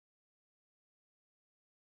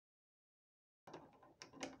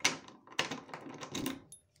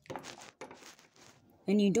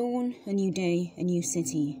A new dawn, a new day, a new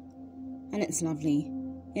city. And it's lovely.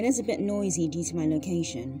 It is a bit noisy due to my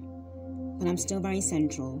location, but I'm still very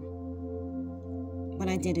central. But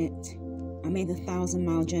I did it. I made the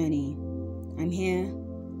 1,000-mile journey. I'm here,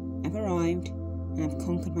 I've arrived, and I've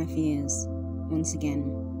conquered my fears. Once again.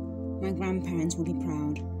 My grandparents will be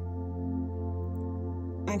proud.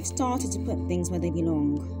 I've started to put things where they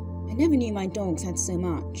belong. I never knew my dogs had so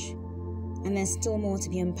much. And there's still more to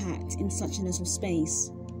be unpacked in such a little space.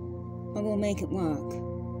 But we'll make it work.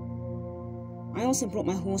 I also brought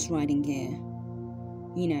my horse riding gear.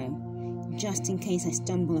 You know, just in case I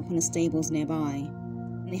stumble upon a stables nearby.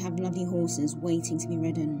 They have lovely horses waiting to be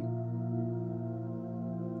ridden.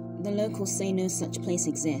 The locals say no such place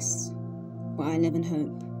exists, but I live in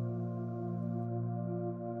hope.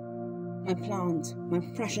 My plant, my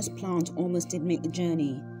precious plant, almost did make the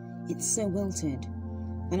journey. It's so wilted,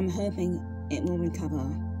 but I'm hoping it will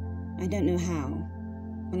recover. I don't know how,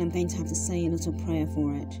 but I'm going to have to say a little prayer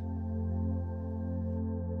for it.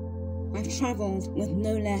 I've travelled with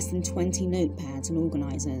no less than 20 notepads and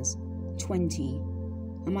organisers. 20.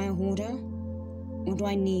 Am I a hoarder? Or do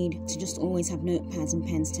I need to just always have notepads and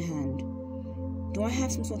pens to hand? Do I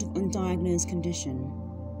have some sort of undiagnosed condition?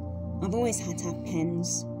 I've always had to have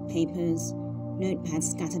pens, papers,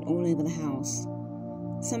 notepads scattered all over the house.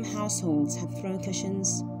 Some households have throw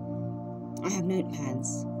cushions. I have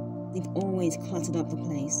notepads. They've always cluttered up the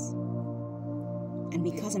place. And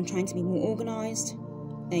because I'm trying to be more organised,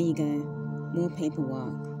 there you go, more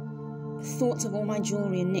paperwork. Thoughts of all my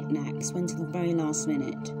jewellery and knickknacks went to the very last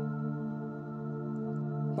minute.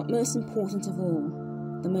 But most important of all,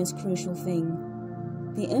 the most crucial thing,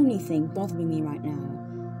 the only thing bothering me right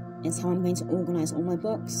now, is how I'm going to organise all my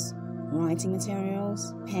books, writing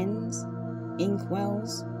materials, pens, ink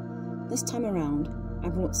wells. This time around, I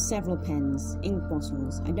brought several pens, ink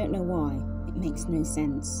bottles. I don't know why, it makes no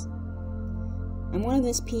sense. I'm one of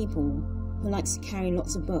those people who likes to carry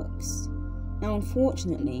lots of books. Now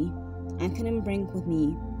unfortunately, I couldn't bring with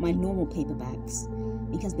me my normal paperbacks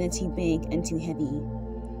because they're too big and too heavy.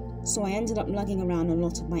 So I ended up lugging around a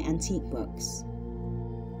lot of my antique books.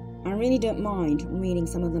 I really don't mind reading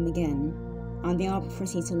some of them again, and they are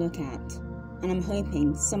pretty to look at, and I'm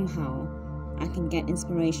hoping somehow I can get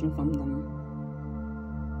inspiration from them.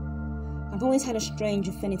 I've always had a strange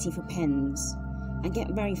affinity for pens. I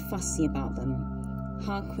get very fussy about them.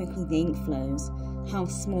 How quickly the ink flows, how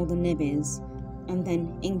small the nib is, and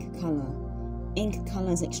then ink colour. Ink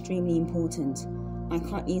colour is extremely important. I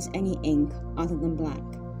can't use any ink other than black.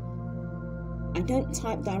 I don't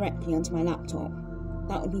type directly onto my laptop.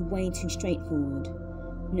 That would be way too straightforward.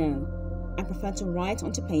 No, I prefer to write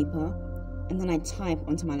onto paper and then I type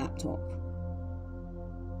onto my laptop.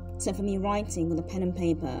 So for me, writing with a pen and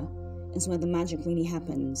paper is where the magic really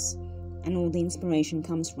happens and all the inspiration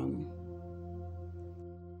comes from.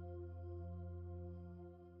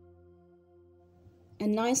 A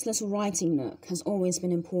nice little writing nook has always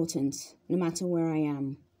been important, no matter where I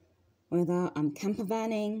am, whether I'm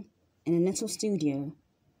campervanning, in a little studio,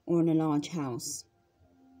 or in a large house.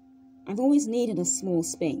 I've always needed a small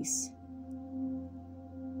space.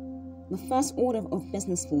 The first order of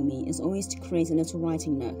business for me is always to create a little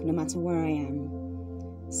writing nook, no matter where I am.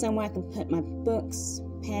 Somewhere I can put my books,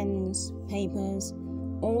 pens, papers,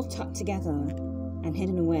 all tucked together and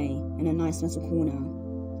hidden away in a nice little corner.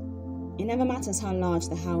 It never matters how large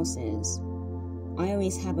the house is. I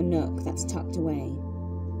always have a nook that's tucked away.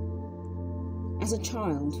 As a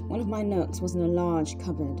child, one of my nooks was in a large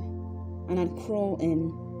cupboard, and I'd crawl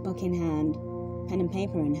in, book in hand, pen and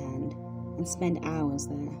paper in hand, and spend hours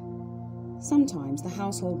there. Sometimes the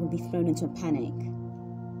household would be thrown into a panic.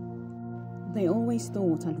 They always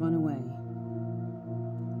thought I'd run away.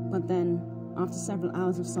 But then, after several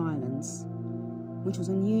hours of silence, which was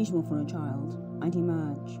unusual for a child, I'd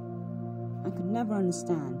emerge. I could never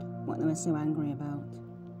understand what they were so angry about.